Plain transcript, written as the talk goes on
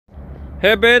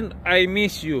Heaven, I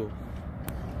miss you.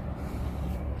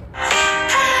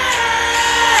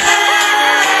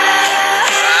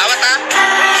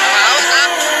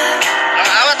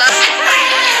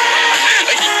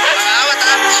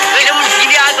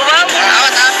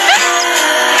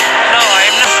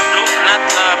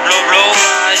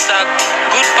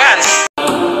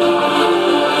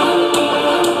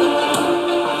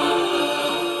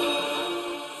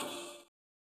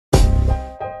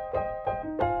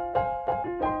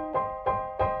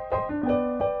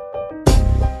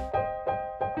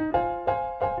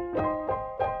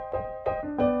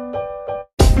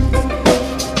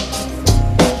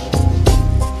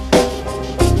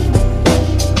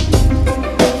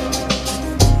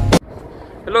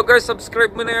 Hello guys,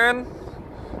 subscribe mo na yan.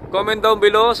 Comment down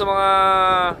below sa mga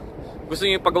gusto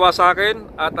niyo ipagawa sa akin.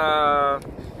 At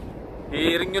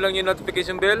i-ring nyo lang yung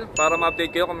notification bell para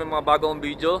ma-update kayo kung may mga bagong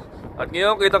video. At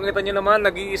ngayon, kitang-kita nyo naman,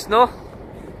 nag-i-snow.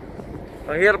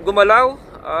 Ang hirap gumalaw.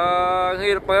 Ang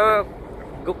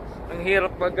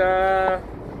hirap pag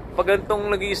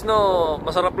gantong nag-i-snow.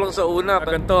 Masarap lang sa una.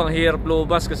 Pag ganito, ang hirap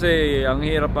lumabas kasi ang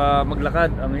hirap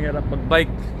maglakad. Ang hirap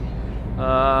mag-bike.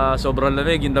 Sobrang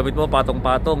lamig, yung damit mo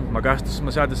patong-patong, magastos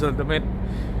masyado sa damit.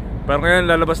 Pero ngayon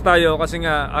lalabas tayo kasi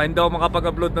nga hindi ako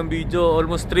makapag-upload ng video.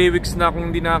 Almost 3 weeks na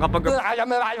akong hindi nakakapag-upload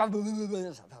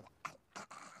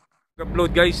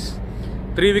guys.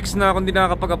 3 weeks na akong hindi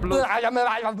nakakapag-upload.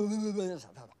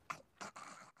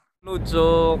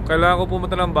 So kailangan ko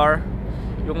pumunta ng bar,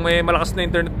 yung may malakas na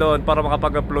internet doon, para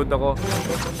makapag-upload ako.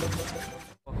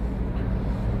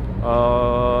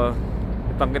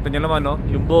 Kita nyo naman, no?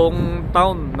 Yung buong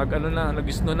town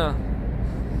nag-snow na.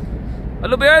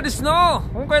 Ano ba yan? Snow!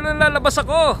 Kung kailan lalabas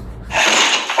ako?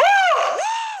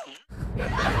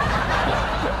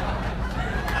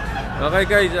 Okay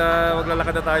guys,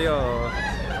 maglalakad na tayo.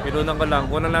 Pinunan ko lang.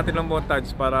 Kunan natin ng montage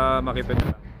para makita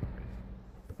nyo.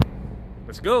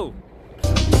 Let's go!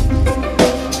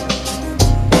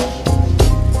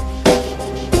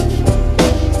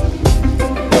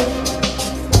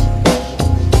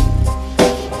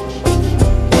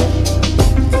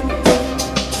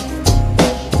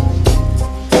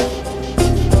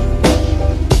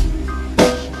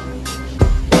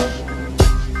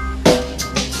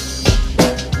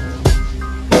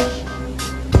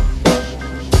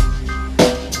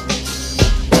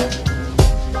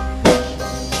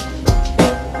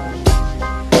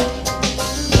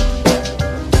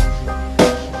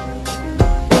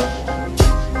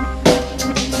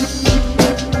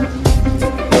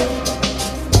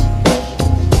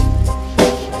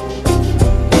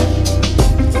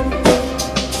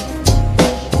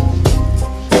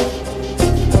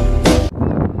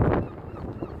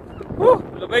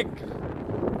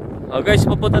 Guys,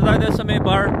 papunta tayo sa may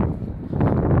bar.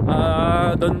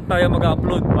 Doon tayo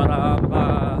mag-upload para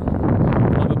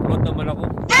mag-upload naman ako.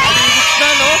 3 weeks na,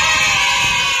 no?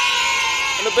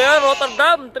 Ano ba yan?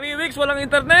 Rotterdam, 3 weeks walang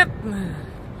internet.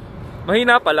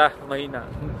 Mahina pala, mahina.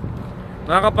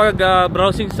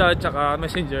 Nakakapag-browsing sa tsaka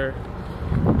messenger.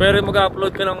 Pero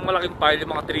mag-upload ka ng malaking file,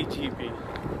 yung mga 3 GB.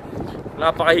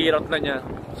 Napakahirap na niya.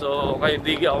 So kaya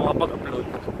hindi ako makapag-upload.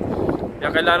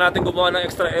 Kaya kailangan natin gumawa ng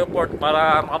extra effort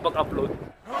para makapag-upload.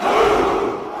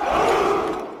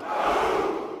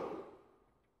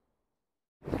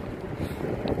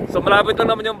 So malapit lang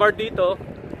naman yung bar dito.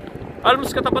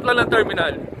 Almost katapat lang ng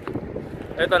terminal.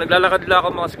 Eto, naglalakad lang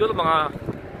ako siguro mga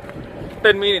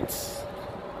 10 minutes.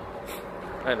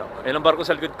 Ayun ang bar ko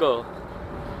sa likod ko.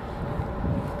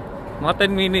 Mga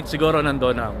 10 minutes siguro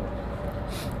nandoon na ako.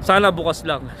 Sana bukas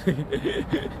lang.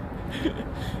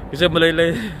 Kasi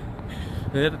malaylay.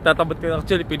 Tatabot ko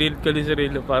actually, pinilit ko yung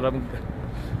sarili para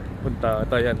punta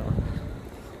tayo, no?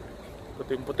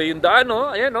 Puting-puti yung daan,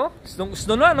 no? Ayan, no?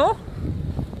 Snow na, no?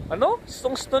 Ano?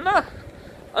 Snow na.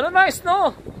 Ano na,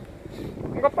 snow?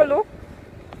 Ang kapal, oh.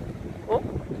 Oh.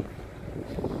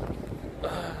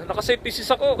 Naka-safe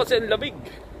pieces ako kasi ang lamig.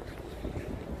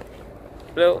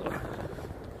 Pero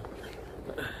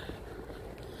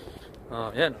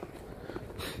ayan.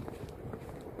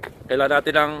 Kailangan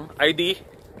natin ng ID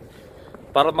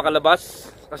para makalabas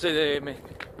kasi may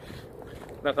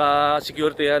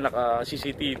naka-security yan,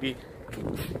 naka-CCTV.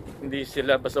 Hindi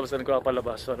sila basta-basta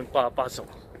nagpapalabas o nagpapasok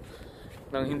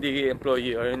ng hindi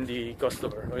employee or hindi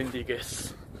customer o hindi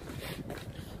guest.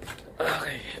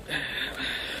 Okay.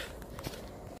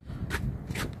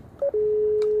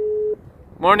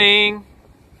 Morning.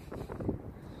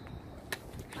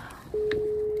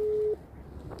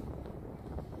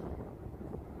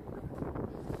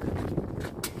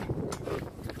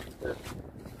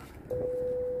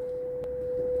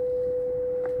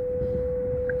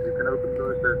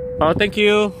 Oh, thank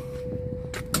you.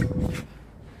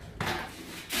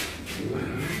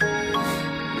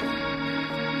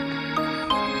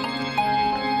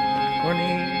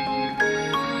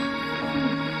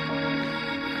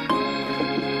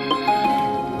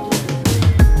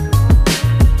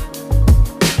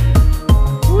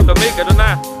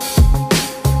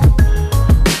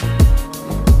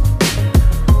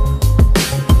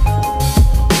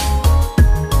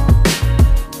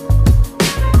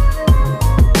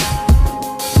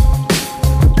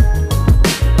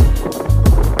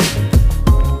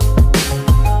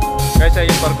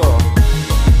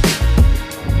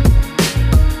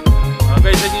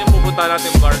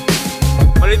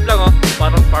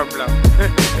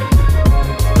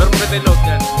 level load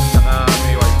yan. Saka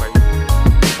may wifi.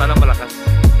 Sana malakas.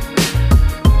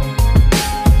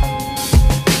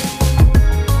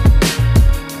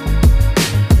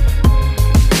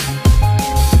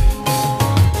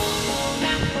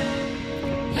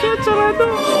 Shit, sarado!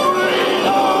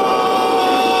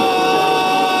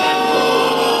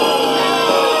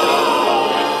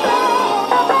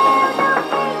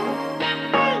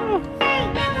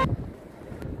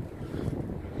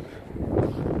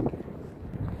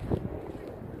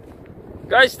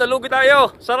 Guys, nalugi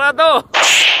tayo! Sarado!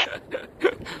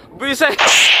 Buisit!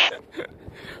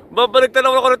 Babalik na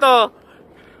naman ako nito.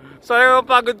 Sayang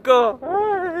ang pagod ko.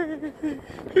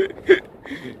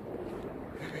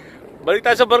 Balik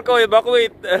tayo sa barko,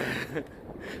 evacuate.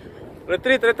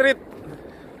 Retreat, retreat.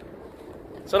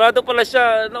 Sarado pala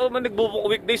siya. Naman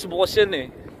nagbubuko weekdays, bukas yan eh.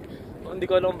 Hindi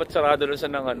ko alam ba't sarado lang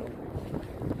siya ng ano.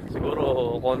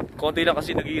 Siguro, konti lang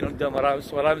kasi nagiinom dyan.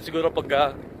 Marami siguro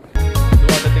pagka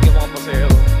dumadating yung mga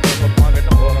pasero. Pag mga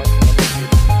gandang oras.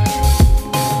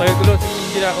 Tayo tulo,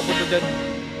 hindi nakapunta dyan.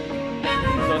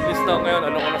 So at least na ngayon,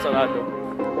 alam ko na sarado.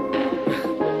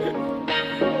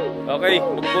 Okay,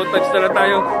 mag-contacts na lang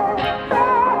tayo.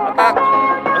 Attack!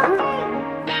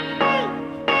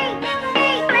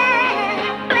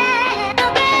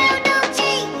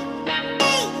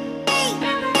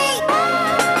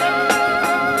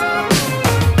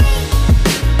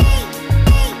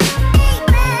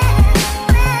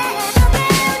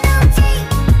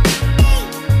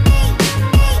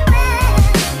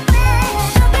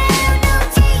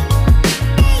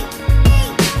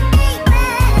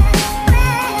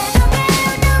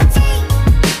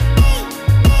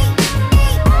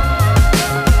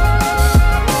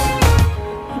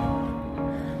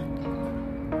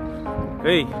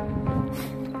 Hey.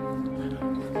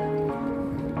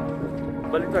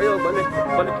 Balik tayo, balik.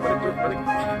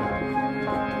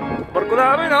 Barko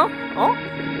namin, oh? Oh?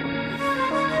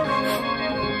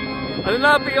 Ano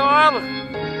na, PR?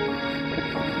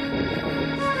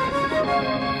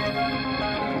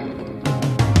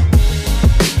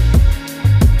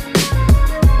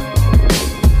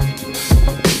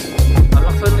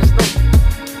 Alaksan listo.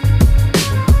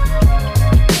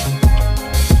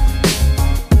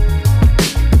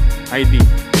 ID.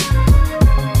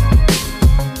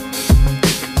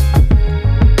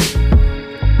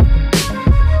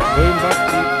 Going back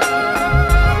to...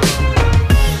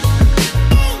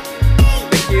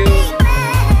 Thank you.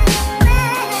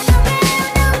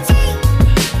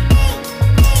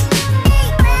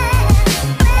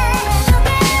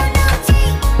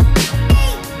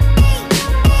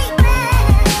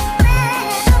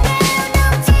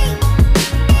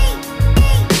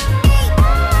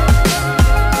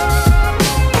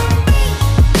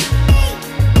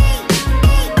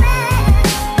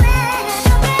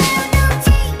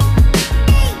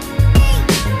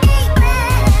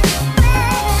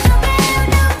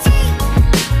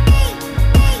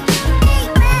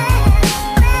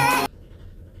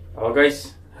 Oh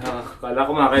guys, kala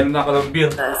ko makakainom na ako ng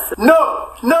beer. No!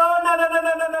 No! No! No! No!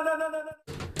 No! No! No! No! No!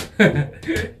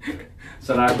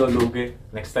 Sarado, lugi.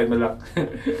 Next time na lang.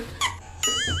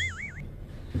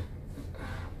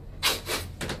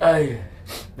 Ay,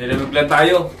 nilamig lang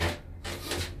tayo.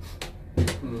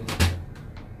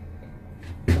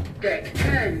 Deck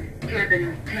 10,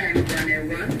 cabin 10,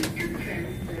 101 and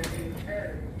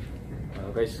 10.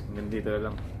 Oh guys, nandito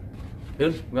na lang.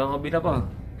 Yun, hanggang kabina pa.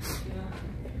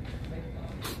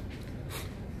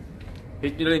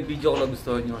 Hit nyo lang yung video kung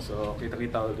nagustuhan nyo. So,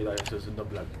 kita-kita ulit tayo sa susunod na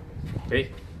vlog. Okay?